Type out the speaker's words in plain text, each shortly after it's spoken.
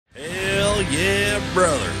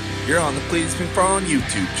brother. You're on the Cleetus McFarland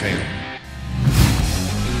YouTube channel.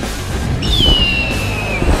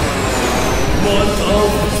 Month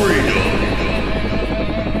of Freedom.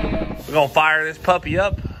 We're gonna fire this puppy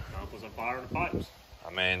up. Pump was a fire in the pipes.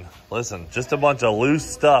 I mean, listen, just a bunch of loose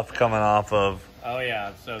stuff coming off of Oh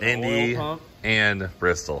yeah, so the Indy oil pump. and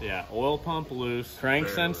Bristol. Yeah, oil pump loose. Crank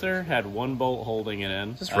sensor had one bolt holding it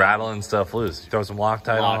in. Just rattling stuff loose. Throw some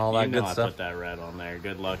Loctite on all that good I stuff. put that red on there.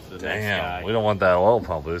 Good luck to the next guy. Damn, we don't want that oil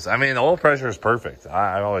pump loose. I mean, the oil pressure is perfect.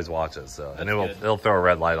 I always watch it, so and it'll throw a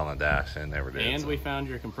red light on the dash, and it never did. And so. we found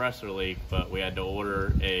your compressor leak, but we had to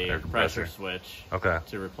order a compressor switch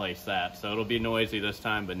to replace that. So it'll be noisy this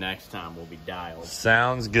time, but next time we'll be dialed.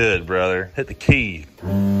 Sounds good, brother. Hit the key.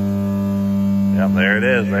 Yep, there it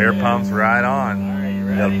is. The air pump's right on. All right, you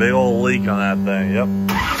ready? Got a big old leak on that thing. Yep.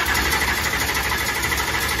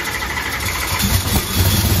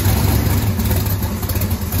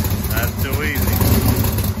 That's too easy.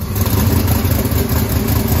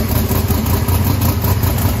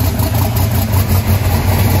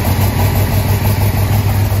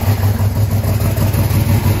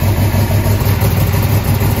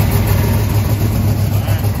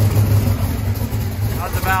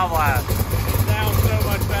 How's the valve last?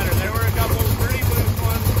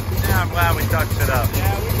 I'm glad we touched it up.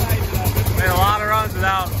 Yeah, we tightened it up. Made a lot of runs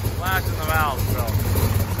without flashing the valve, so.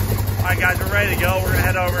 All right, guys, we're ready to go. We're gonna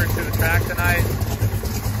head over to the track tonight.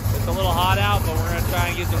 It's a little hot out, but we're gonna try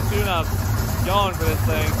and get some tune-ups going for this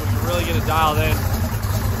thing so we can really get it dialed in.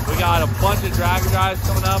 We got a bunch of dragger drives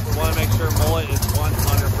coming up. We wanna make sure Mullet is 100%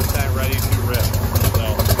 ready to rip. So,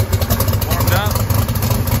 Warmed up.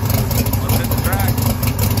 Let's hit the track.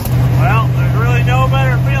 Well, there's really no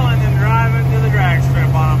better feeling than driving to the drag strip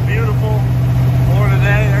on a beautiful Florida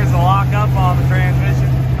day. There's the lockup on the transmission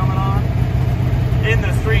coming on. In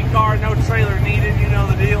the street car, no trailer needed, you know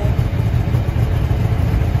the deal.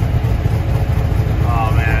 Oh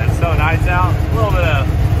man, it's so nice out. A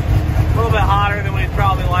little bit hotter than we'd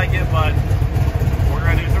probably like it, but we're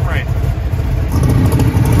gonna do some racing.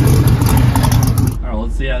 All right,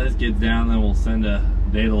 let's see how this gets down, then we'll send a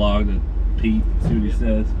data log to Pete, see what he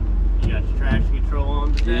says. you got your traction control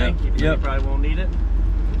on today. You probably won't need it.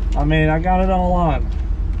 I mean, I got it all on.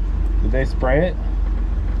 Did they spray it?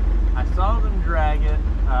 I saw them drag it.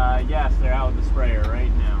 Yes, they're out with the sprayer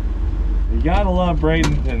right now. You gotta love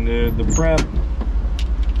Bradenton, dude. The prep,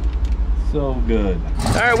 so good.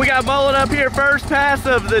 All right, we got Mullet up here. First pass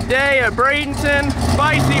of the day at Bradenton.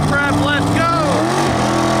 Spicy prep, let's go.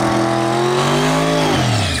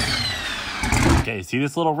 Okay, see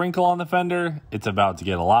this little wrinkle on the fender? It's about to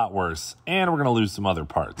get a lot worse, and we're gonna lose some other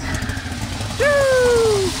parts.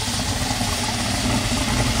 Woo!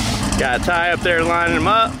 Got a tie up there lining them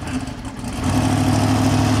up.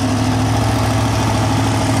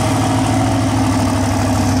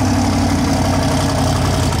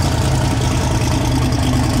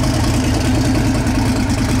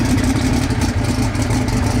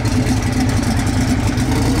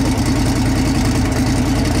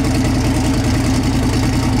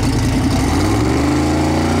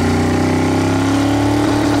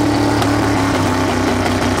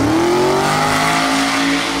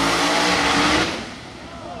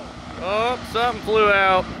 Something flew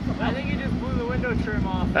out. I think he just blew the window trim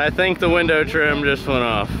off. I think the window trim just went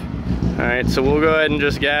off. All right, so we'll go ahead and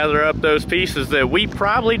just gather up those pieces that we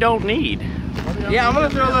probably don't need. Yeah, I'm gonna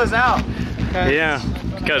throw those out. Yeah,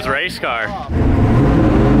 because race car.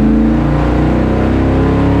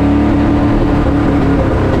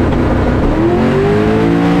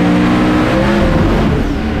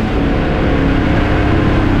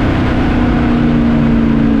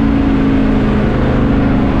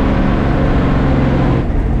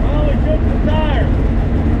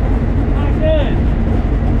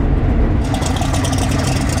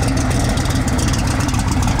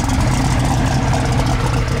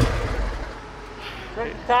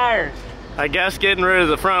 Tires. I guess getting rid of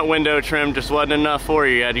the front window trim just wasn't enough for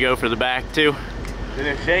you. You had to go for the back too. Did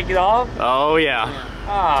it shake it off? Oh yeah.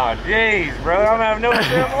 Oh jeez, bro, I'm having no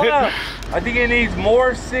trim left. I think it needs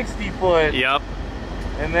more 60 foot. Yep.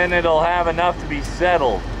 And then it'll have enough to be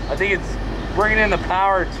settled. I think it's bringing in the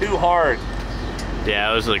power too hard.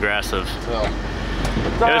 Yeah, it was aggressive. So,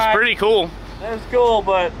 it was pretty cool. It was cool,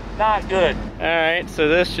 but not good. All right, so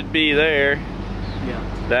this should be there. Yeah.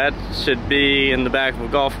 That should be in the back of a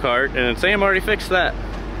golf cart, and Sam already fixed that.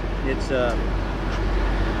 It's a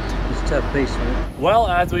tough piece, man. Well,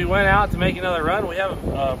 as we went out to make another run, we have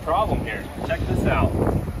a problem here. Check this out.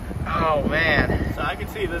 Oh man. So I can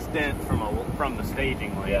see this dent from the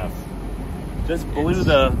staging lane. Yes. Just blew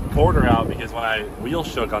the quarter out because when I wheel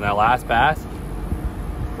shook on that last pass,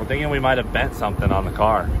 thinking we might have bent something on the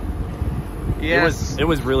car. Yes. It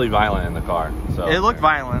was really violent in the car. So It looked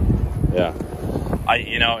violent. yeah.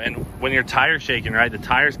 You know, and when your tire's shaking, right, the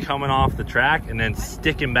tire's coming off the track and then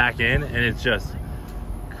sticking back in, and it's just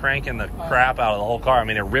cranking the crap out of the whole car. I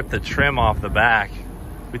mean, it ripped the trim off the back.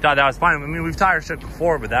 We thought that was fine. I mean, we've tire shook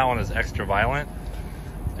before, but that one is extra violent.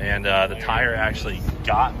 And the tire actually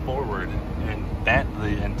got forward and bent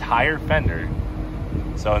the entire fender.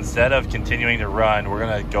 So instead of continuing to run, we're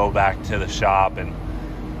gonna go back to the shop and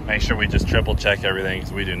make sure we just triple check everything,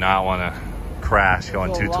 because we do not want to crash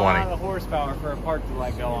going 220. A lot of horsepower for a part to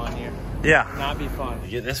let go on here. Yeah. Not be fun. You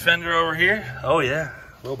get this fender over here? Oh yeah,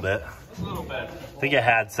 a little bit. A little bit. I think it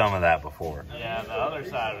had some of that before. Yeah, the other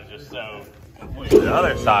side was just so. The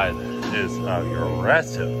other side is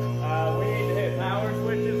aggressive. We need to hit power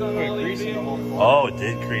switches on all these vehicles. Oh, it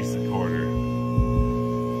did crease the quarter.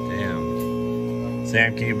 Damn.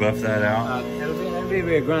 Sam, can you buff that out? It'll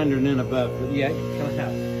be a grinder and then a buff, but yeah, come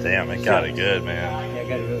out. Damn, it got it good, man. Yeah, I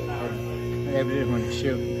got it really hard. I did when it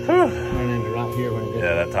shoot. Run into right here when it did.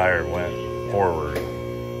 Yeah, that tire went forward.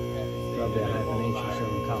 Probably a half an inch or so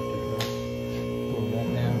in cockpit. Pull that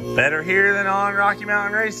down. Better here than on Rocky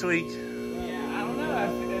Mountain Race Week. Yeah, I don't know.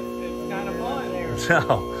 It's kind of fun here.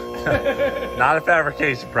 No, not a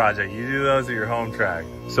fabrication project. You do those at your home track.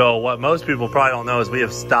 So what most people probably don't know is we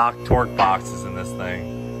have stock torque boxes in this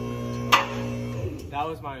thing. That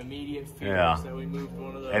was my immediate fear, Yeah. so we moved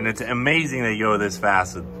one of those. And it's amazing they go this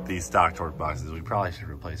fast with these stock torque boxes. We probably should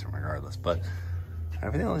replace them regardless, but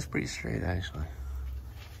everything looks pretty straight actually.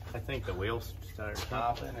 I think the wheels started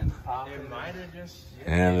popping and popping. It might have just...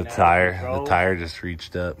 And the tire just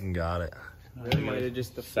reached up and got it. It might have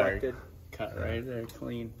just deflected. Cut right there,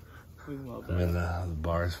 clean. Well I mean, the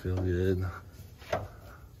bars feel good. Yeah,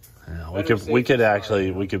 Better we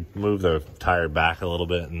could move the tire back a little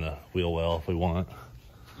bit in the wheel well if we want.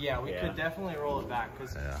 Yeah, we could definitely roll it back,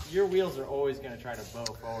 because Yeah. your wheels are always going to try to bow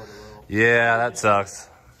forward a little. Yeah, that sucks.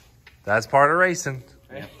 That's part of racing.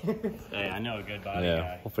 Hey, I know a good body Yeah,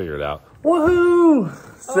 guy. we'll figure it out. Woohoo!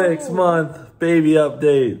 6-month baby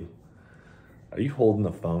update. Are you holding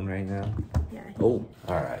the phone right now? Yeah. Oh,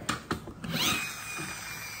 all right.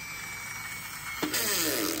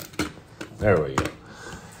 There we go.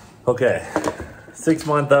 Okay,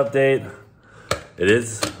 6-month update. It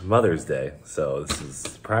is Mother's Day, so this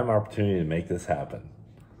is prime opportunity to make this happen.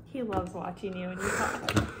 He loves watching you when you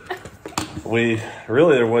talk.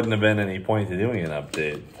 There wouldn't have been any point to doing an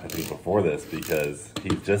update, I think, before this, because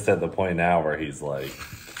he's just at the point now where he's like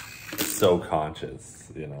so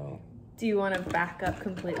conscious, you know. Do you want to back up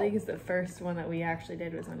completely? Because the first one that we actually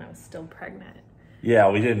did was when I was still pregnant. Yeah,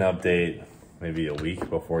 we did an update maybe a week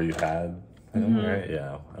before you had him, right?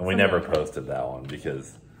 Yeah, and we never posted that one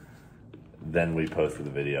because then we posted the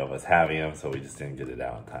video of us having him, so we just didn't get it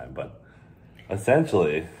out in time. But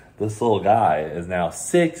essentially, this little guy is now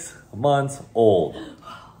 6 months old,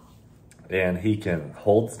 and he can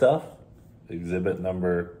hold stuff. Exhibit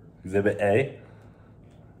A.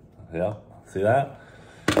 Yeah, see that?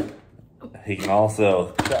 He can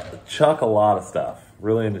also chuck a lot of stuff.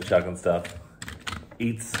 Really into chucking stuff.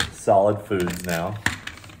 Eats solid foods now.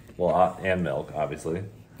 Well, and milk, obviously.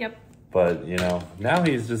 Yep. But, you know, now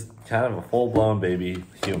he's just kind of a full-blown baby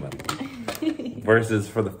human. Versus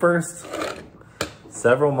for the first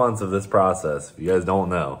several months of this process, if you guys don't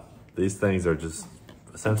know, these things are just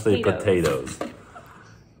essentially potatoes.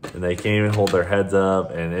 And they can't even hold their heads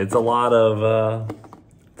up, and it's a lot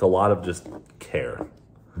of just care.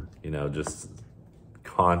 You know, just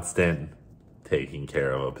constant taking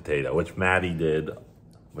care of a potato, which Maddie did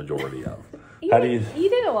majority of. You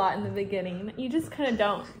did a lot in the beginning. You just kind of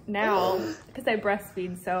don't now, because I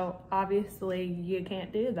breastfeed, so obviously you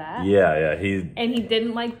can't do that. Yeah, And he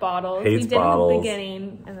didn't like bottles. Hates he did bottles. in the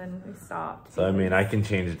beginning, and then we stopped. So, I mean, I can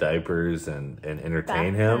change diapers and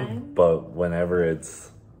entertain Bath him, time. but whenever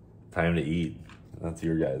it's time to eat, that's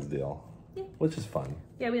your guys' deal, Yeah. which is fun.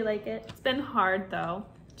 Yeah, we like it. It's been hard, though.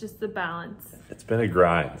 Just the balance. It's been a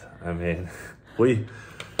grind. I mean, we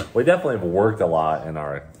definitely have worked a lot in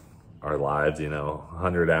our lives, you know.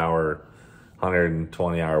 100-hour,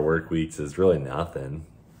 120-hour work weeks is really nothing.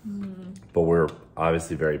 But we're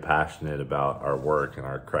obviously very passionate about our work and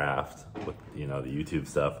our craft with, you know, the YouTube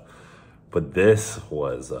stuff. But this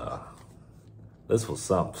was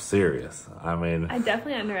something serious. I mean, I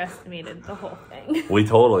definitely underestimated the whole thing. we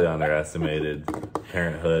totally underestimated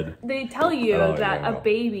parenthood. They tell you Oh, that yeah. a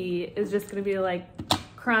baby is just going to be like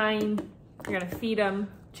crying. You're going to feed him,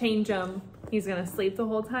 change him. He's going to sleep the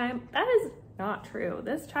whole time. That is not true.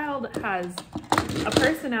 This child has a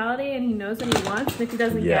personality and he knows what he wants. And if he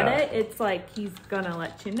doesn't get it, it's like he's gonna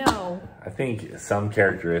let you know. I think some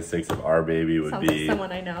characteristics of our baby would be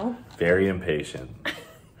someone I know. Very impatient.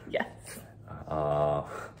 Yes.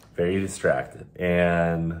 Very distracted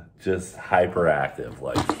and just hyperactive.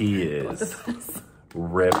 Like he is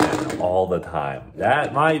ripping all the time.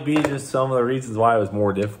 That might be just some of the reasons why it was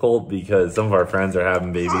more difficult, because some of our friends are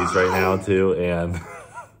having babies right now too, and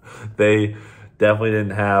they definitely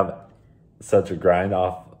didn't have such a grind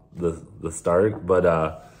off the start. But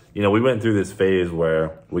you know, we went through this phase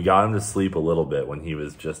where we got him to sleep a little bit when he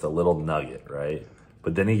was just a little nugget, right?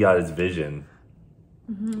 But then he got his vision,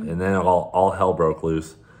 and then all hell broke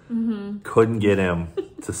loose. Couldn't get him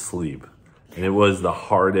to sleep. And it was the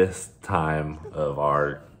hardest time of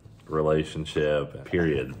our relationship,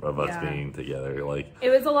 period, of us being together. Like, it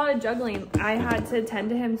was a lot of juggling. I had to tend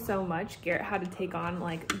to him so much. Garrett had to take on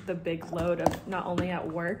like the big load of not only at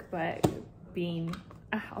work, but being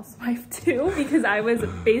a housewife too, because I was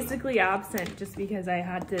basically absent just because I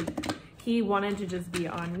had to, he wanted to just be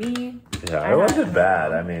on me. Yeah, it wasn't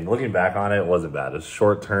bad. I mean, looking back on it, it wasn't bad. It was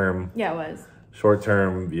short-term. Yeah, it was.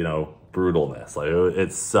 Short-term, you know, brutalness. Like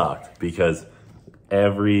it sucked because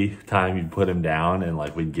every time you put him down and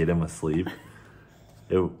like we'd get him asleep,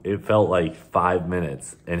 it felt like 5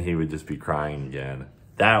 minutes and he would just be crying again.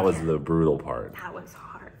 That was the brutal part. That was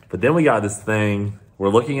hard. But then we got this thing, we're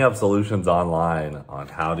looking up solutions online on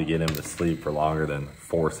how to get him to sleep for longer than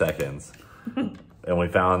 4 seconds. And we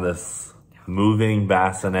found this moving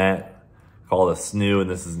bassinet called a snoo, and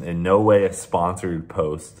this is in no way a sponsored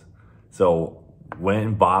post. So went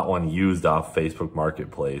and bought one used off Facebook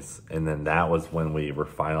Marketplace, and then that was when we were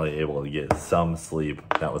finally able to get some sleep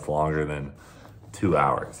that was longer than 2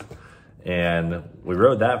 hours. And we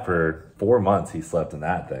rode that for 4 months. He slept in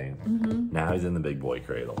that thing. Now he's in the big boy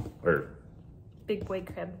cradle, or big boy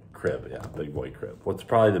crib. Yeah, big boy crib. What's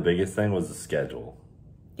probably the biggest thing was the schedule.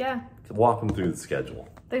 Yeah. To walk him through the schedule.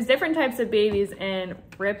 There's different types of babies, and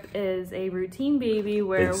Rip is a routine baby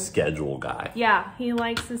where... Big schedule guy. Yeah, he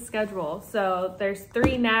likes his schedule. So there's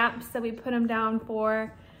 3 naps that we put him down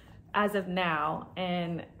for as of now,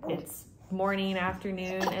 and it's morning,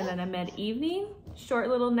 afternoon, and then a mid-evening, short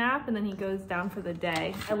little nap, and then he goes down for the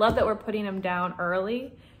day. I love that we're putting him down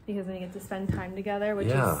early because then we get to spend time together, which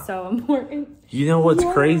is so important. You know what's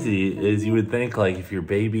crazy is you would think like if your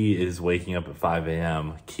baby is waking up at 5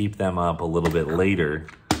 a.m., keep them up a little bit later,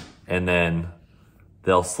 and then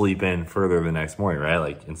they'll sleep in further the next morning, right?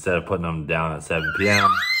 Like instead of putting them down at 7 p.m.,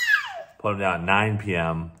 put them down at 9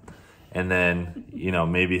 p.m., and then, you know,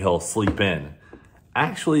 maybe he'll sleep in.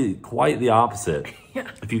 Actually, quite the opposite.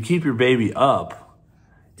 If you keep your baby up,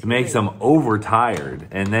 it makes them overtired,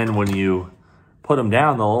 and then when you put them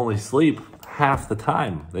down, they'll only sleep half the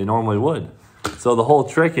time they normally would. So the whole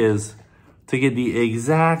trick is to get the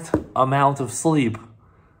exact amount of sleep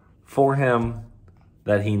for him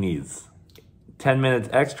that he needs. 10 minutes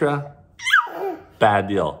extra, bad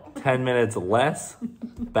deal. 10 minutes less,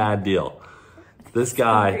 bad deal. This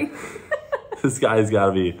guy's got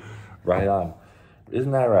to be right on.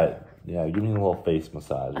 Isn't that right? Yeah, give me a little face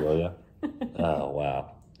massage, will you? Oh,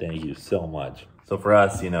 wow. Thank you so much. So for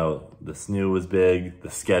us, you know, the snoo was big, the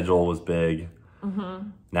schedule was big.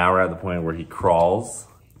 Now we're at the point where he crawls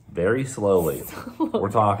very slowly. We're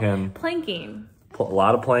talking planking. A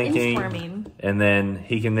lot of planking. Inchworming. And then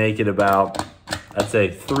he can make it about, I'd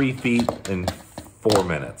say 3 feet in 4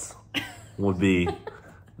 minutes would be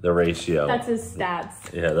the ratio. That's his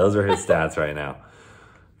stats. Yeah, those are his stats right now.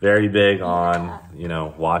 Very big on, you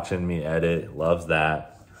know, watching me edit. Loves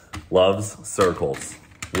that. Loves circles,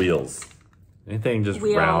 wheels. Anything just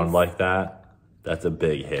round like that, that's a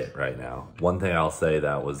big hit right now. One thing I'll say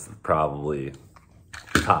that was probably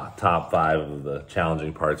top 5 of the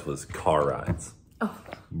challenging parts was car rides. Oh.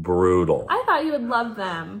 Brutal. I thought you would love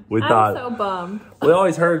them. I'm so bummed. We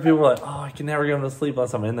always heard people like, oh, I can never get them to sleep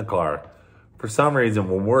unless I'm in the car. For some reason,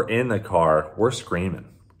 when we're in the car, we're screaming.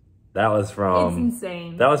 That was from... It's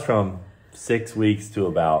insane. That was from 6 weeks to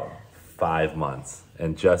about 5 months.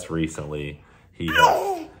 And just recently, he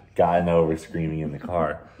has gotten over screaming in the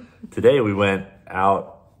car. Today, we went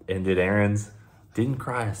out and did errands. Didn't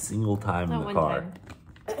cry a single time in the car.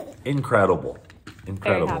 Incredible.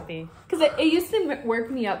 Incredible. Very happy. Because it used to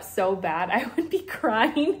work me up so bad. I would be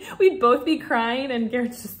crying. We'd both be crying, and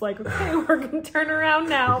Garrett's just like, okay, we're going to turn around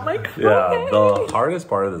now. I'm like, yeah, okay. The hardest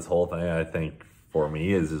part of this whole thing, I think, for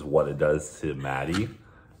me is what it does to Maddie.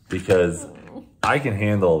 Because I can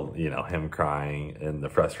handle, you know, him crying and the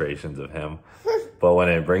frustrations of him. But when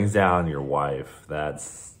it brings down your wife,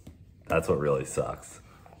 that's what really sucks.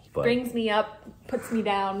 But brings me up, puts me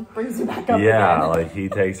down, brings me back up yeah, again. like he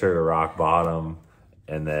takes her to rock bottom,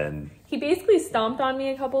 and then He basically stomped on me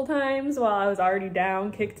a couple times while I was already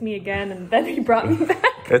down, kicked me again, and then he brought me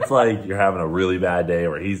back. it's like you're having a really bad day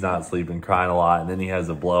where he's not sleeping, crying a lot, and then he has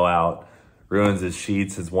a blowout, ruins his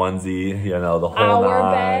sheets, his onesie, you know, the whole Our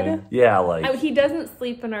nine. bed. Yeah, like. He doesn't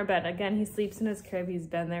sleep in our bed. Again, he sleeps in his crib. He's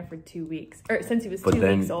been there for 2 weeks, or since he was But 2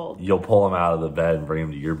 then weeks old. you'll pull him out of the bed and bring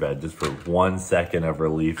him to your bed just for 1 second of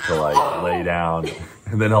relief to like lay down,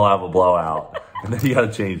 and then he'll have a blowout, and then you got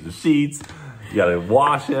to change the sheets, you got to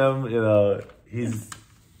wash him. You know, he's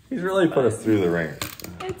really put us through the ringer.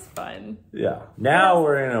 It's fun. Yeah. Now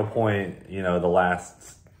we're in a point. You know, the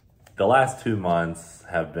last 2 months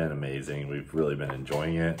have been amazing. We've really been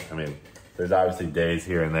enjoying it. I mean, there's obviously days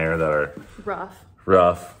here and there that are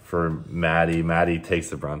rough for Maddie. Maddie takes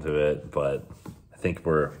the brunt of it, but I think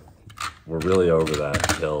we're really over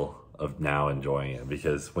that hill of now enjoying it,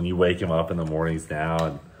 because when you wake him up in the mornings now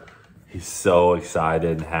and he's so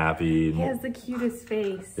excited and happy. He has the cutest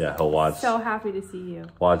face. Yeah, he'll watch. So happy to see you.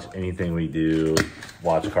 Watch anything we do,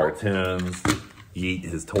 watch cartoons, eat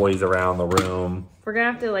his toys around the room. We're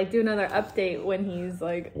gonna have to like do another update when he's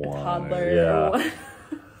like a toddler. Yeah.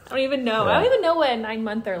 I don't even know. I don't even know what a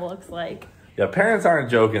 9-monther looks like. Yeah, parents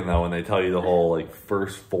aren't joking though when they tell you the whole like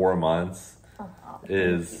first 4 months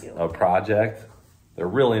is a project. They're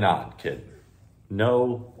really not, kid.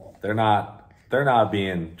 No, they're not. They're not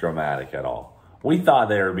being dramatic at all. We thought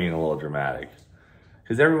they were being a little dramatic,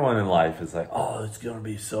 because everyone in life is like, oh, it's gonna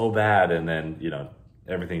be so bad, and then you know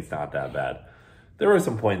everything's not that bad. There were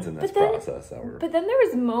some points in this process that were. But then there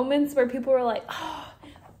was moments where people were like, oh,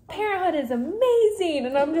 parenthood is amazing,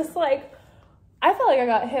 and I'm just like, I felt like I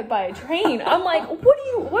got hit by a train. I'm like,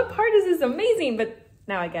 what part is this amazing? But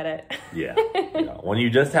now I get it. Yeah. When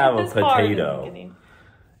you just have a potato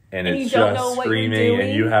and it's just screaming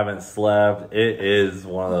and you haven't slept, it is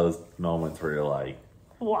one of those moments where you're like,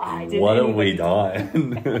 what have we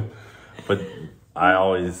done? But I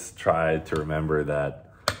always try to remember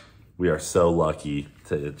that we are so lucky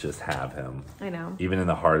to just have him. I know. Even in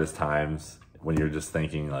the hardest times, when you're just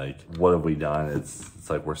thinking like, what have we done? It's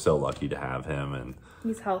like we're so lucky to have him, and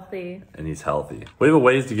he's healthy. And he's healthy. We have a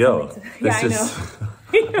ways to go. Yeah, this is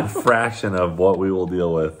a fraction of what we will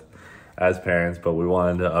deal with as parents, but we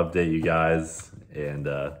wanted to update you guys and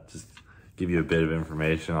just give you a bit of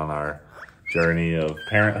information on our journey of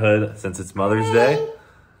parenthood since it's Mother's Day.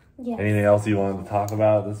 Yes. Anything else you wanted to talk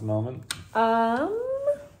about at this moment?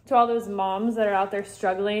 To all those moms that are out there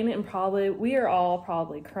struggling, and we are all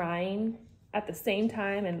probably crying at the same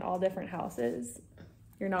time in all different houses.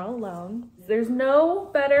 You're not alone. There's no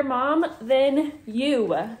better mom than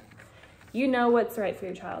you. You know what's right for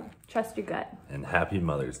your child. Trust your gut. And happy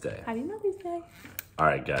Mother's Day. Happy Mother's Day. All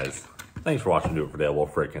right, guys. Thanks for watching Do It For Dale. We'll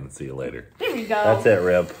frickin' see you later. There we go. That's it,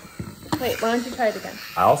 Rib. Wait, why don't you try it again?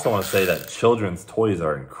 I also want to say that children's toys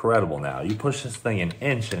are incredible now. You push this thing an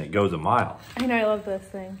inch and it goes a mile. I know, I love this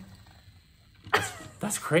thing.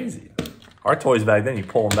 That's crazy. Our toys back then, you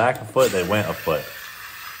pull them back a foot, they went a foot.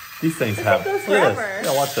 These things have. Look at this.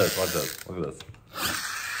 Yeah, watch this. Watch this. Look at this.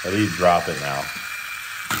 Let me drop it now.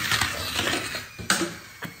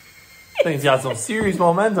 Thing's got some serious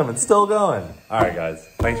momentum. It's still going. All right, guys.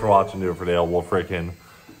 Thanks for watching Do It For Dale. We'll frickin'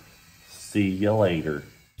 see you later.